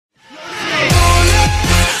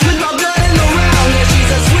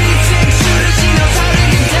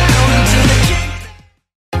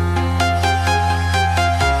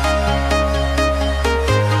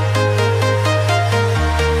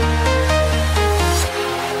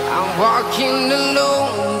Walking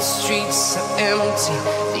alone, the streets are empty.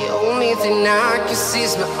 The only thing I can see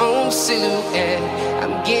is my own silhouette.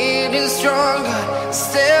 I'm getting stronger,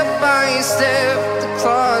 step by step. The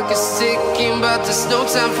clock is ticking, but there's no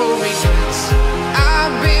time for regrets.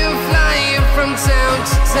 I've been flying from town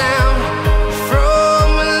to town, from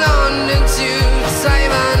London to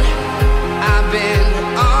Taiwan. I've been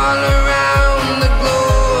all around the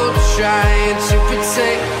globe, trying to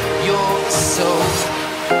protect your soul.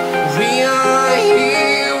 We are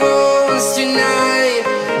heroes tonight.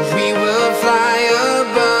 We will fly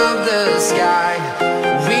above the sky.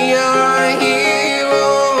 We are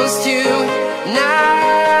heroes tonight.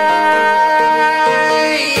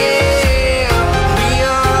 Yeah. We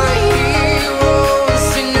are heroes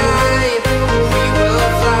tonight. We will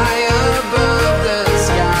fly above the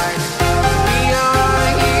sky. We are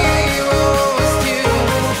heroes tonight.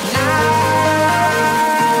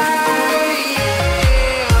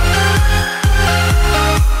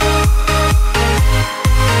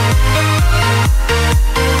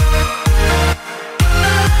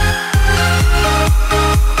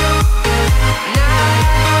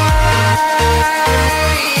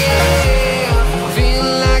 Feel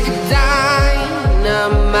like a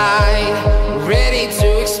dynamite, ready to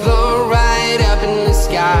explore right up in the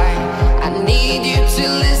sky. I need you to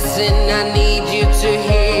listen, I need you to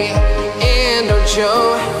hear, and don't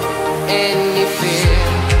show any fear.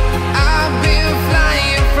 I've been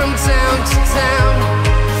flying from town to town,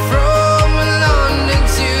 from London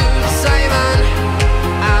to Taiwan.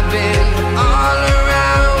 I've been all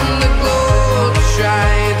around the globe,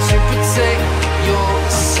 trying to protect your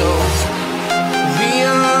soul. We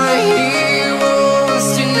are heroes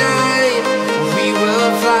tonight. We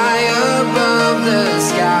will fly above the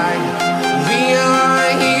sky. We are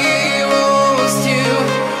heroes tonight.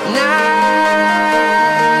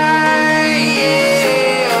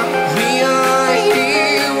 Yeah. We are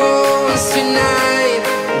heroes tonight.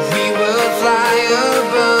 We will fly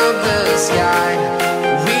above the sky.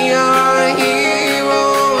 We are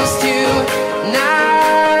heroes tonight.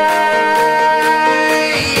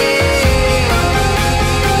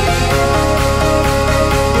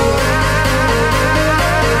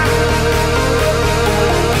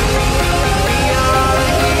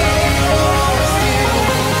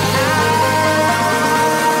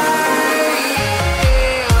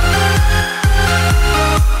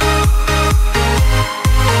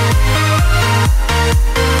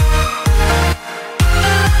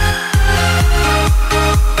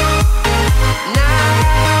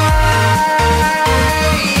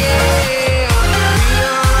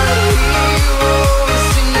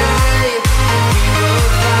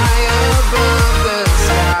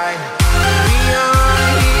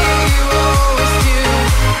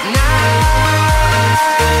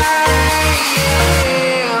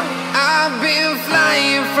 I've been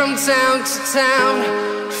flying from town to town,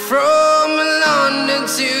 from London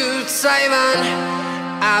to Taiwan.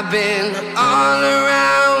 I've been all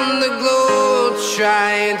around the globe,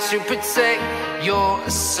 trying to protect your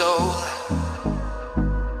soul.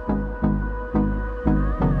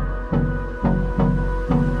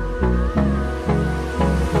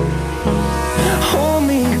 Hold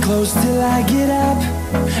me close till I get up.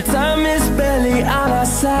 Time is barely on our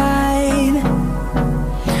side.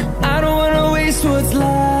 I don't wanna waste what's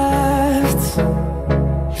left.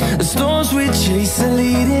 The storms we chase are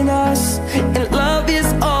leading us, and love is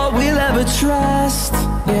all we'll ever trust.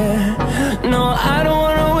 Yeah, no, I don't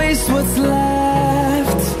wanna waste what's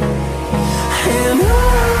left. And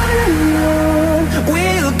on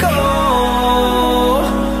we'll go,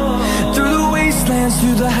 through the wastelands,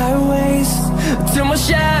 through the highways, till my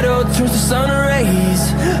shadow turns to sun rays.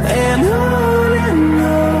 And on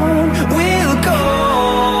we'll go,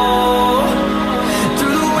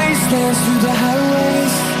 through the wastelands, through the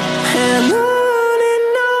highways. And on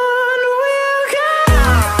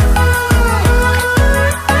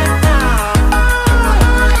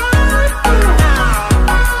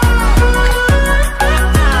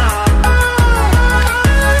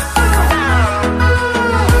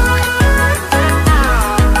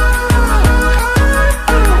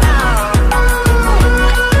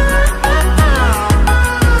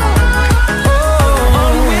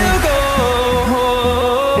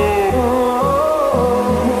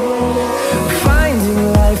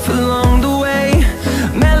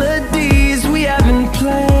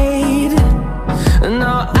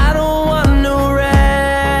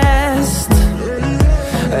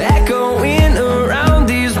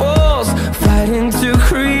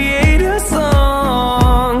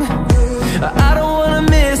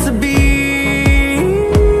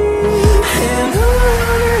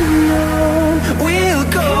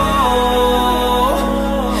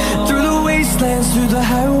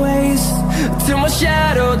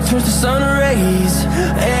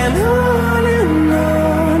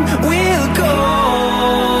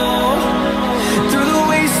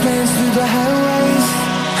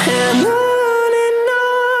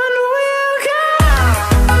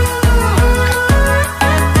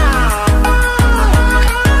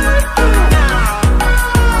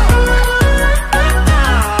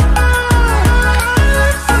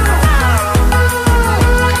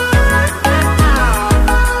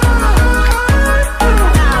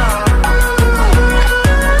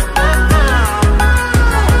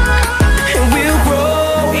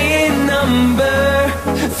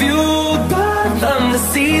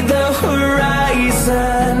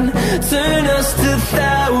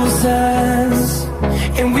mountains,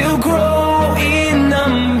 and we'll grow in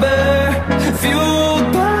number,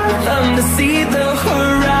 fueled by them to see the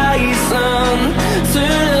horizon,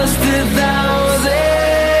 turn us to thousands.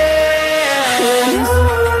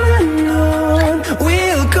 And on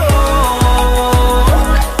we'll go,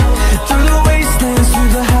 through the wastelands,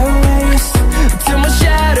 through the highways, till my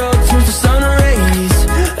shadow turns to sun rays.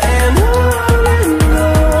 And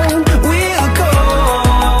on we'll go,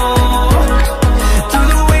 through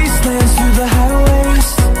the wastelands, through the highways.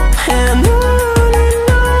 And on we'll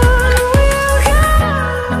go.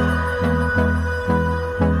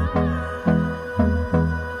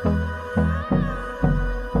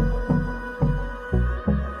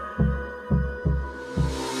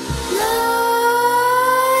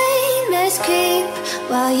 Nightmares creep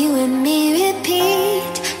while you and me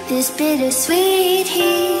repeat. This bittersweet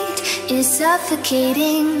heat is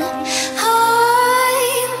suffocating.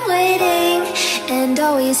 I'm waiting and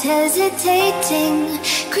always hesitating.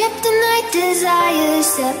 Kryptonite desires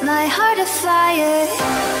set my heart afire.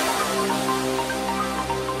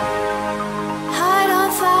 Heart on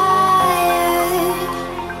fire.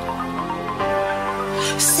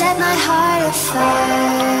 Set my heart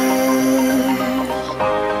afire.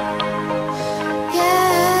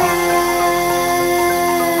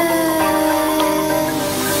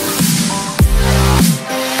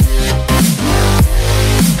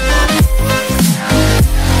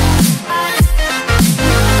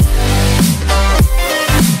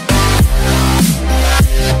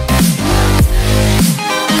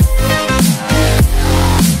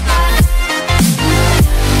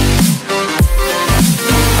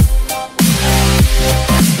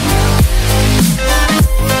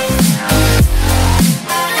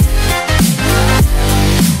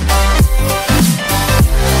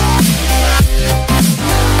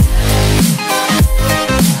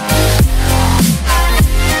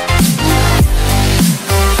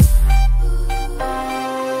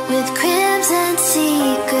 With crimson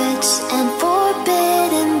secrets and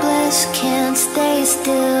forbidden bliss, can't stay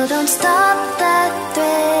still, don't stop that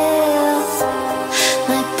thrill.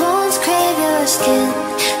 My bones crave your skin,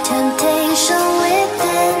 temptation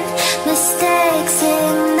within, mistakes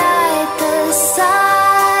ignite the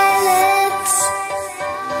silence.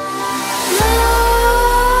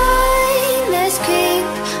 Nightmares creep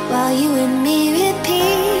while you and me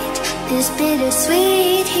repeat. This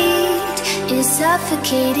bittersweet heat is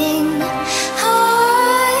suffocating.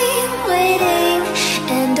 I'm waiting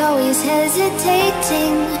and always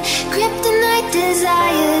hesitating. Kryptonite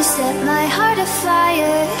desires set my heart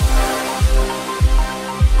afire.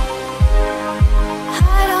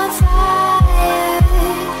 Heart on fire.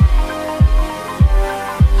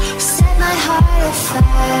 Set my heart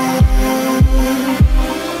afire.